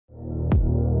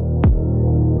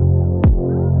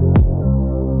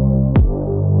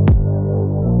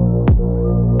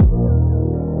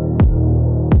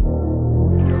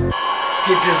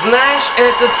знаешь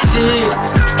этот стиль?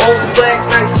 All black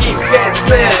на хип-хэт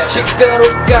снэп, чик на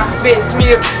руках весь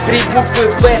мир, 3 буквы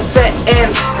БЦН.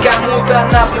 Кому-то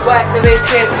наплевать на весь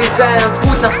хэт, срезаем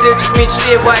путь навстречу к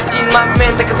мечте. В один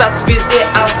момент оказаться везде,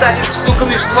 оставив, сука,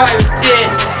 лишь свою тень.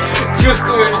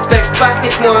 Чувствуешь, так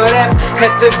пахнет мой рэп?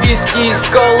 Это виски из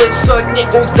колы, сотни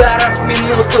ударов в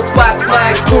минуту под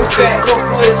моей курткой.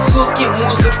 Круглые сутки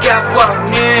музыка во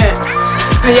мне,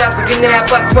 а я загоняю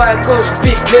под свою кожу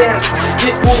пигмент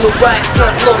и улыбаюсь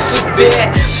на зло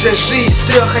судьбе. Вся жизнь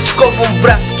в трехочковом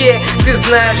броске. Ты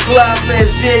знаешь, главное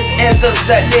здесь это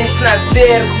залезть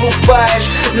наверх. Врубаешь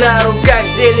на руках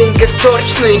зелень, как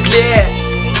торч на игле.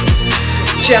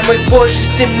 Чем их больше,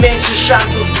 тем меньше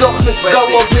шансов сдохнуть в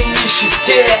голодной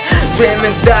нищете.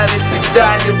 Время давит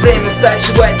педали, время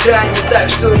стачивать ранее, так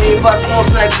что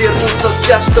невозможно вернуть тот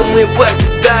час, что мы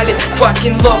покидали.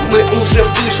 Fucking love, мы уже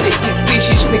вышли из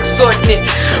тысячных в сотни.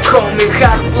 Homie,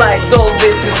 hard like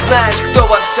Dolby, ты знаешь, кто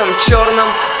во всем черном.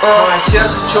 Мое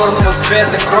сердце черного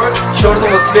цвета, кровь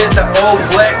черного цвета, all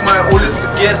black, моя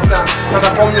улица гетто. Она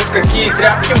помнит, какие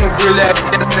тряпки мы были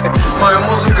одеты. Моя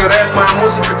музыка рэп, моя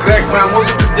музыка крэк, моя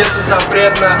музыка где-то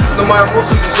запретна. Но моя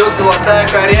музыка везет золотая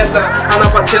карета, она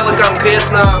подсела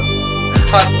конкретно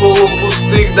от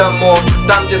полупустых домов,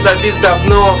 там, где завис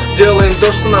давно. Делаем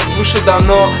то, что нам свыше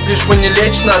дано, лишь бы не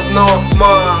лечь на дно.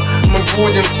 Мы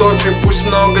будем в топе, пусть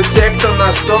много тех, кто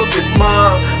нас топит.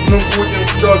 Мы будем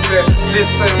в топе с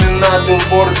лицами на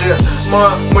билборде.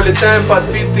 Мы летаем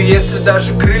подбиты, если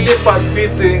даже крылья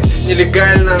подбиты.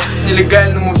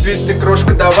 Нелегальному бит ты,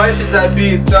 крошка, давай без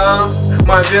обид, а?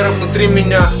 Моя вера внутри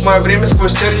меня, мое время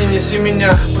сквозь терни, неси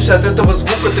меня. Пусть от этого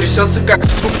звука трясется, как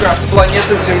сука,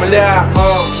 планета Земля.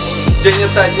 День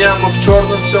ото дня мы в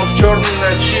черном, все в черной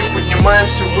ночи.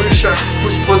 Поднимаемся выше,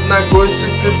 пусть под ногой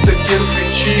сыпятся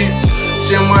кирпичи.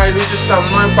 Все мои люди со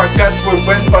мной, пока твой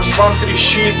бэнд по швам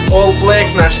трещит. All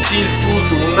black наш стиль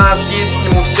тут, у нас есть к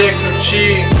нему все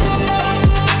ключи.